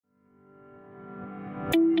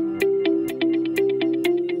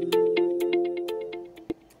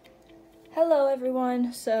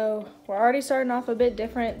everyone. So we're already starting off a bit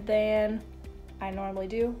different than I normally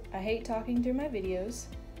do. I hate talking through my videos,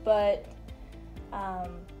 but I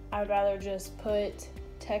would rather just put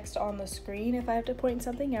text on the screen if I have to point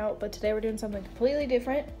something out, but today we're doing something completely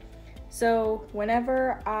different. So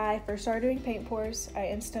whenever I first started doing paint pours, I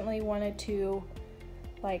instantly wanted to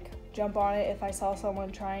like jump on it if I saw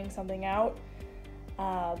someone trying something out.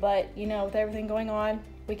 But you know, with everything going on,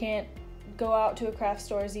 we can't go out to a craft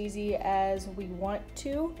store as easy as we want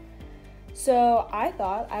to. So I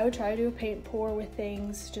thought I would try to do a paint pour with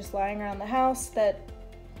things just lying around the house that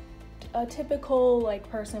a typical like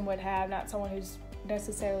person would have, not someone who's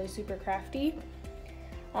necessarily super crafty.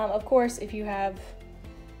 Of course, if you have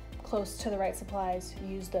close to the right supplies,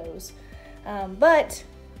 use those. But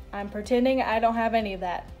I'm pretending I don't have any of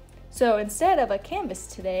that. So instead of a canvas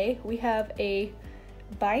today, we have a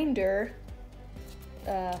binder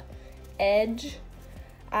edge.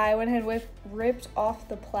 I went ahead and ripped off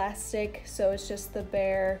the plastic, so it's just the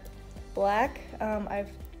bare black. I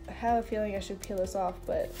have a feeling I should peel this off,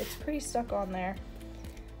 but it's pretty stuck on there.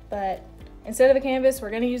 But instead of a canvas,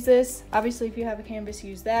 we're gonna use this. Obviously, if you have a canvas,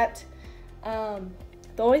 use that.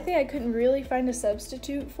 The only thing I couldn't really find a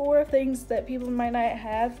substitute for, things that people might not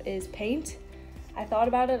have, is paint. I thought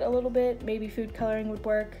about it a little bit, maybe food coloring would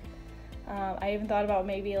work. I even thought about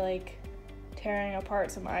maybe like tearing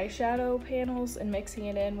apart some eyeshadow panels and mixing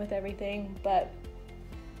it in with everything, but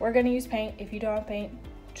we're gonna use paint. If you don't have paint,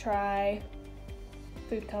 try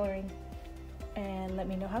food coloring and let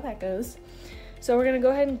me know how that goes. So we're gonna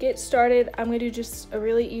go ahead and get started. I'm gonna do just a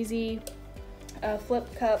really easy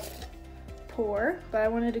flip cup pour, but I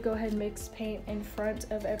wanted to go ahead and mix paint in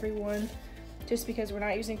front of everyone just because we're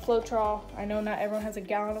not using Floetrol. I know not everyone has a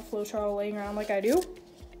gallon of Floetrol laying around like I do.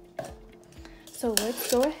 So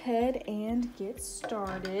let's go ahead and get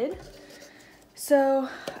started. So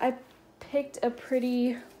I picked a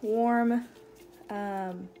pretty warm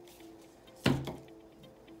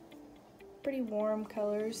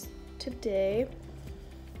colors today.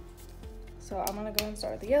 So I'm gonna go and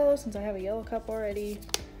start with the yellow since I have a yellow cup already.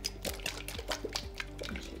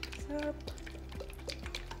 Shake this up.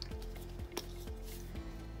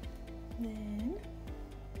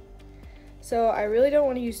 So I really don't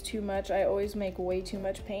want to use too much. I always make way too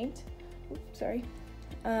much paint. Oops, sorry.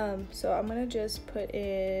 So I'm gonna just put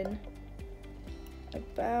in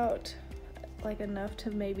about like enough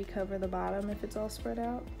to maybe cover the bottom if it's all spread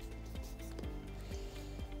out.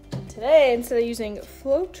 And today, instead of using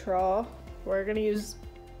Floetrol, we're gonna use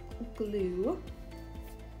glue.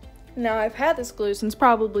 Now I've had this glue since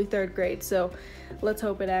probably 3rd grade, so let's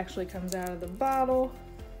hope it actually comes out of the bottle.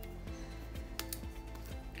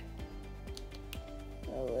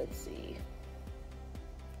 Let's see.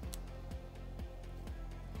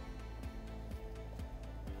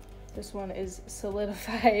 This one is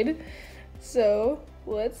solidified. So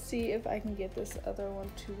let's see if I can get this other one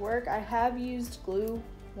to work. I have used glue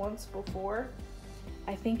once before.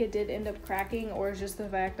 I think it did end up cracking, or it's just the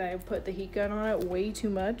fact I put the heat gun on it way too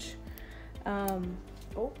much. We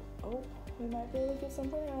might be able to get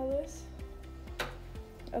something out of this.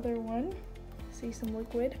 Other one, see some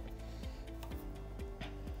liquid.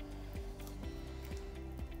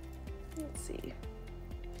 Let's see.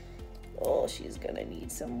 Oh, she's gonna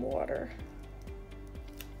need some water.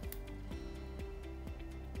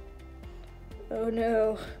 Oh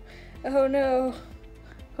no. Oh no.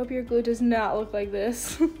 Hope your glue does not look like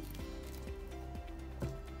this.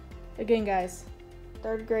 Again, guys,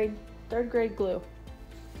 3rd grade glue.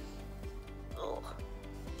 Ugh.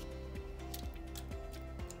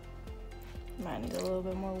 Might need a little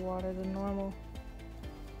bit more water than normal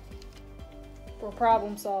for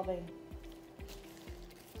problem solving.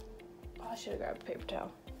 I should have grabbed a paper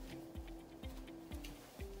towel.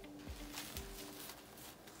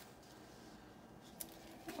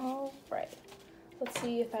 All right, let's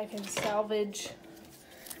see if I can salvage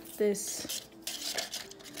this.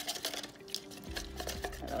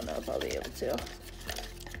 I don't know if I'll be able to.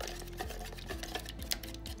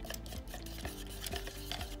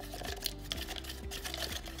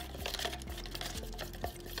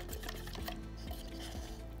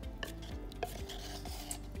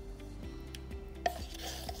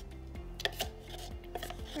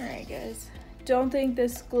 Alright guys, don't think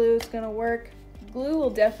this glue is gonna work. Glue will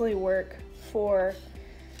definitely work for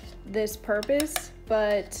this purpose,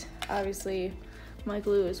 but obviously my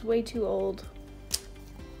glue is way too old.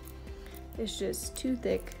 It's just too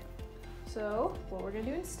thick. So what we're gonna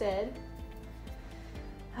do instead,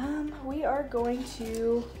 we are going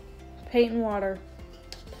to paint and water.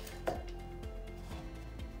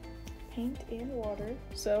 Paint and water.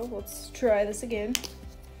 So let's try this again.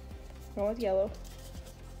 Go with yellow.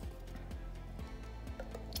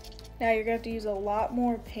 Now you're gonna have to use a lot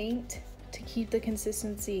more paint to keep the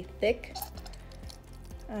consistency thick.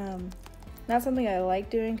 Not something I like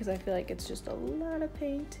doing because I feel like it's just a lot of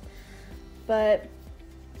paint, but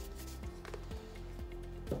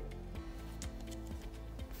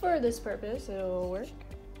for this purpose, it'll work.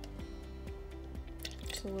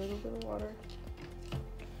 Just a little bit of water.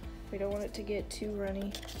 We don't want it to get too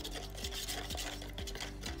runny.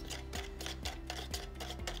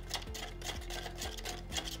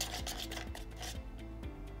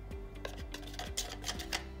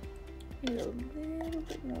 Need a little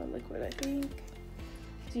bit more liquid, I think.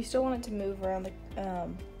 So you still want it to move around the,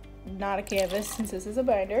 not a canvas since this is a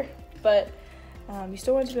binder, but you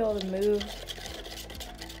still want it to be able to move,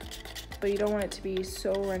 but you don't want it to be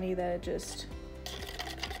so runny that it just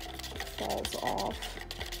falls off.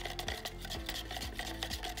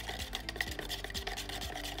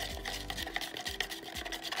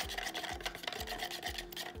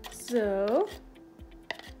 So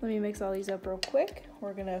let me mix all these up real quick.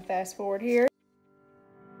 We're gonna fast forward here.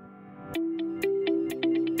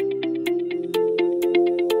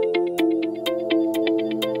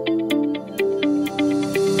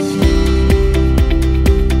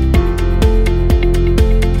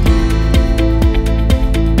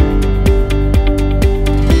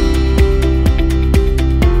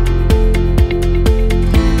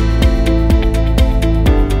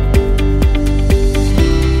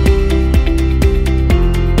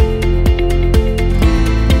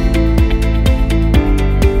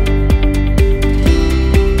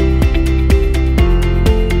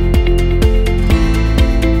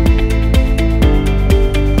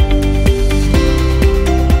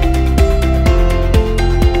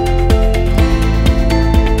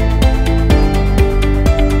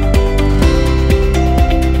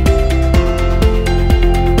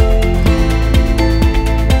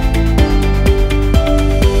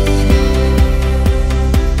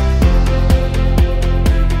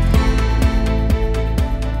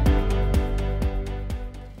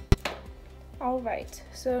 Alright,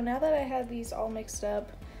 so now that I have these all mixed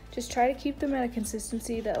up, just try to keep them at a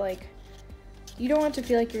consistency that, like, you don't want to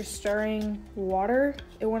feel like you're stirring water.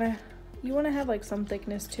 You want to have like some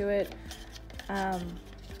thickness to it, and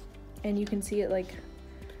you can see it like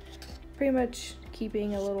pretty much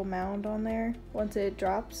keeping a little mound on there once it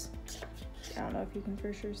drops. I don't know if you can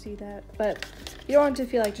for sure see that, but you don't want it to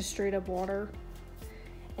feel like just straight up water.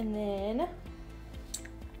 And then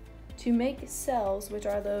to make cells, which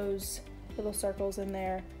are those little circles in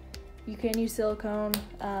there, you can use silicone.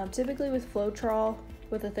 Typically with Floetrol,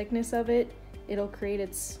 with the thickness of it, it'll create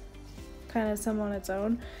its kind of some on its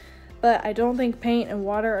own, but I don't think paint and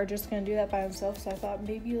water are just gonna do that by themselves, so I thought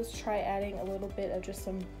maybe let's try adding a little bit of just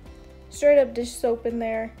some straight up dish soap in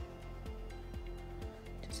there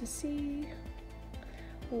just to see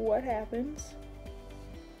what happens.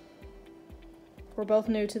 We're both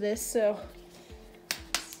new to this, so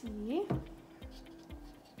let's see.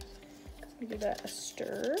 Give that a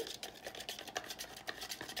stir.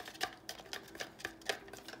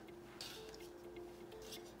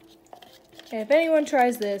 And if anyone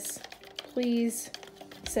tries this, please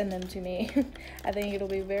send them to me. I think it'll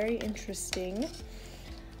be very interesting.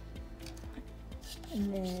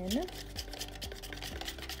 And then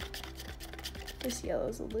this yellow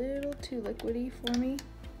is a little too liquidy for me,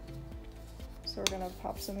 so we're gonna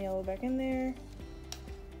pop some yellow back in there.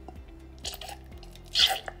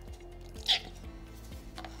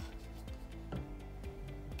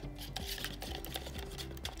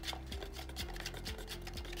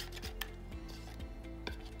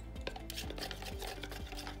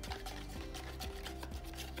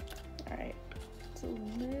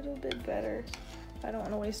 A little bit better. I don't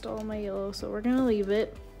want to waste all of my yellow, so we're gonna leave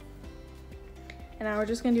it. And now we're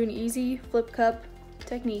just gonna do an easy flip cup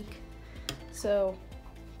technique. So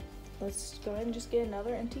let's go ahead and just get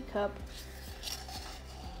another empty cup.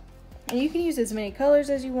 And you can use as many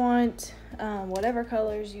colors as you want, whatever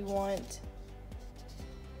colors you want.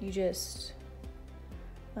 You just,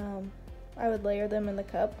 I would layer them in the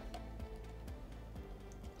cup.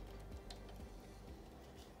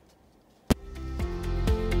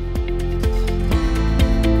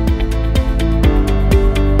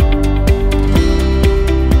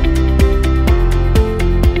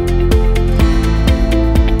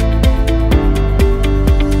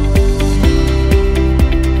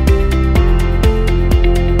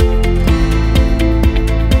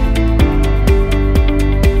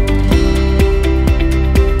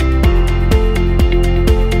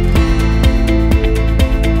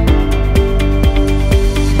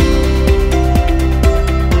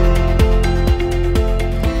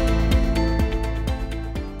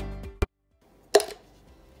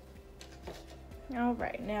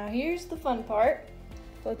 part.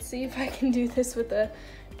 Let's see if I can do this with a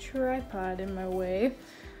tripod in my way.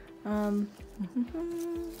 Let's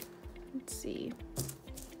see.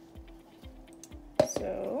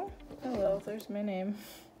 So, hello, there's my name.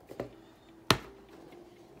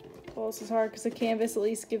 Well, this is hard because the canvas at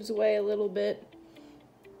least gives way a little bit.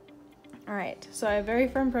 Alright, so I have very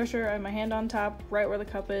firm pressure. I have my hand on top, right where the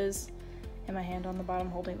cup is, and my hand on the bottom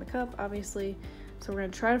holding the cup, obviously. So we're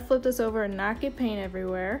going to try to flip this over and not get paint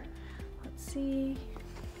everywhere. Let's see.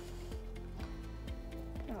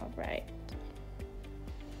 Alright.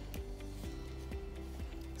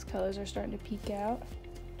 These colors are starting to peek out.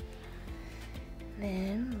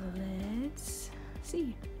 Then let's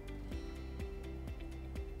see.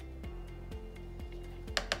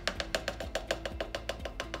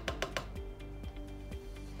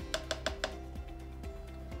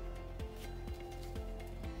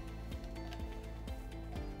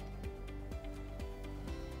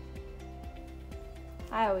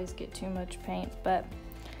 I always get too much paint, but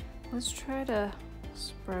let's try to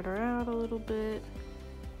spread her out a little bit.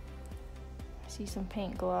 I see some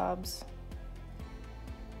paint globs.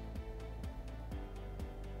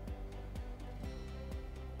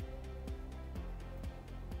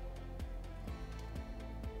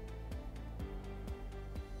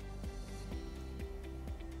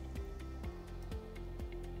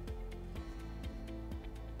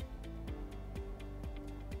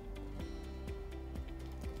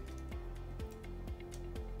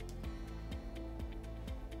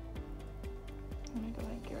 Let me go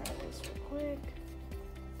ahead and get rid of this real quick.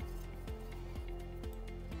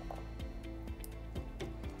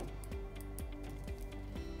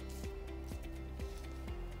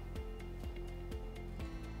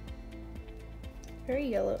 Very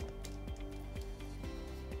yellow.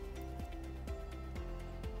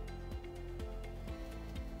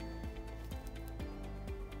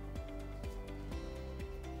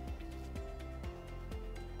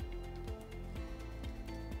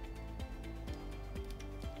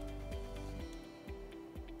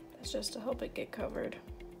 That's just to help it get covered.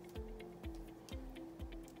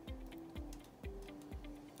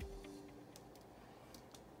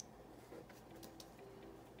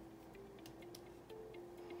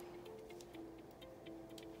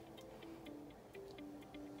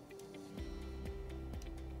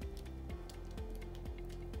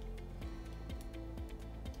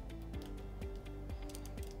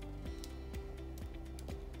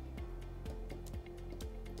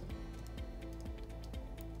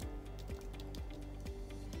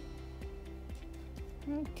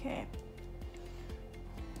 Okay.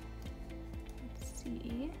 Let's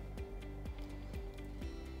see.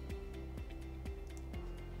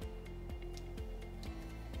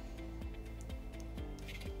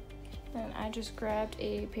 Then I just grabbed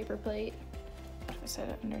a paper plate. I set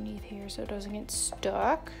it underneath here so it doesn't get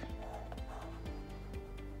stuck.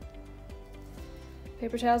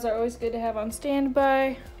 Paper towels are always good to have on standby.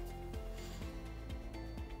 I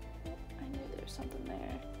knew there was something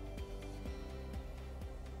there.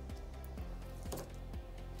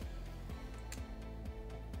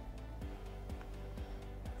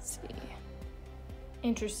 Let's see.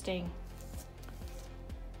 Interesting.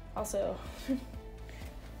 Also,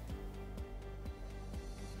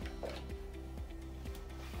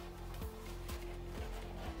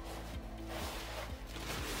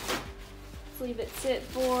 leave it sit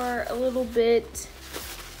for a little bit to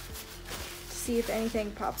see if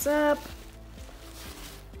anything pops up.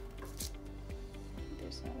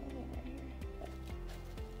 There's not anything right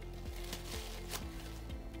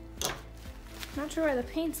here. Not sure why the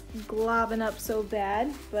paint's globbing up so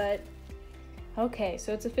bad, but okay,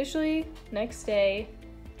 so it's officially next day.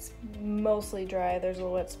 It's mostly dry. There's a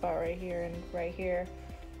little wet spot right here and right here,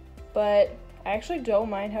 but I actually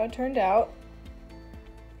don't mind how it turned out.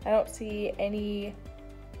 I don't see any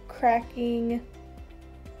cracking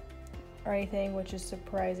or anything, which is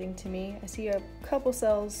surprising to me. I see a couple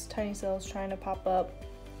cells, tiny cells, trying to pop up.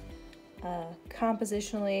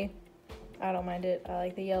 Compositionally, I don't mind it. I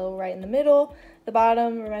like the yellow right in the middle. The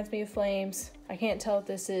bottom reminds me of flames. I can't tell if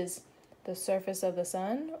this is the surface of the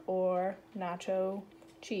sun or nacho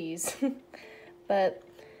cheese. But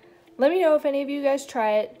let me know if any of you guys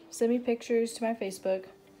try it. Send me pictures to my Facebook.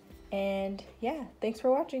 And yeah, thanks for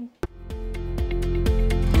watching.